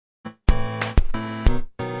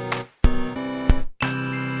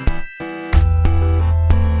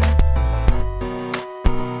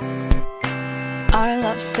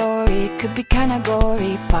story could be kinda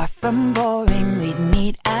gory, far from boring. We'd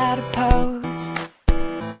meet at a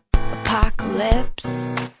post-apocalypse.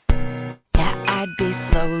 Yeah, I'd be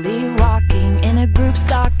slowly walking in a group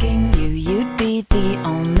stalking you. You'd be the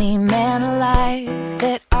only man alive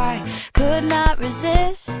that I could not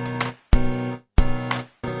resist.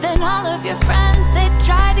 Then all of your friends, they'd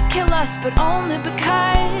try to kill us, but only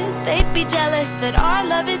because they'd be jealous that our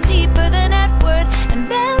love is deeper than Edward and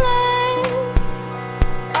Bella's.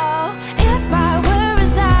 Oh, if I were a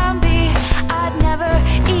zombie, I'd never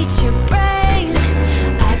eat your brain.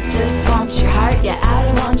 I just want your heart, yeah, I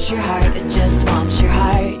don't want your heart, I just want your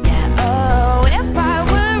heart, yeah. Oh, if I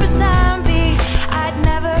were a zombie, I'd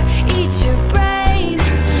never eat your brain.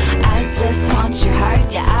 I just want your heart,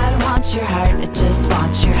 yeah, I don't want your heart, I just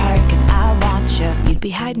want your heart, cause I want you. You'd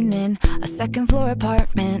be hiding in a second floor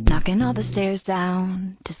apartment, knocking all the stairs down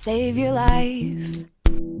to save your life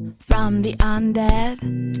from the undead.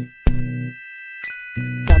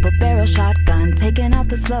 Double barrel shotgun, taking out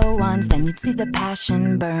the slow ones. Then you'd see the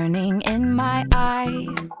passion burning in my eye,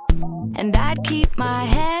 and I'd keep my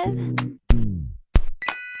head.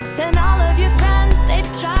 Then all of your friends, they'd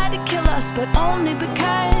try to kill us, but only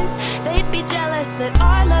because they'd be jealous that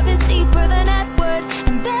our love is deeper than Edward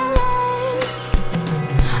and Bella's.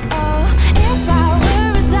 Oh, if I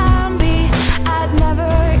were a zombie, I'd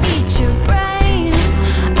never eat your brain.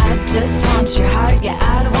 I just want your heart, yeah,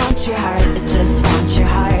 I don't want your heart, I just want your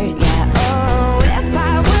heart, yeah. Oh, if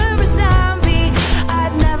I were a zombie,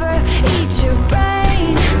 I'd never eat your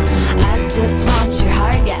brain. I just want your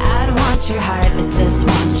heart, yeah, I don't want your heart, I just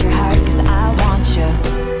want your heart, cause I want you.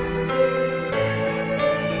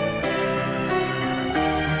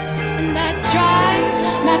 And I tried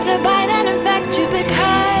not to bite and infect you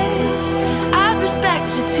because I respect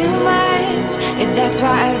you too much. If that's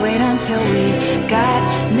why I'd wait until we got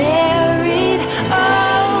married.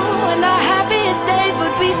 Oh, and our happiest days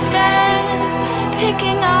would be spent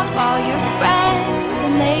picking off all your friends,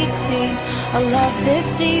 and they'd see a love this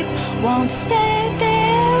deep won't stay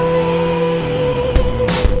buried.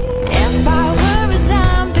 If I were a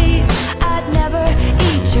zombie, I'd never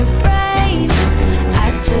eat your brain. I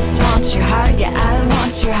just want your heart, yeah, I don't want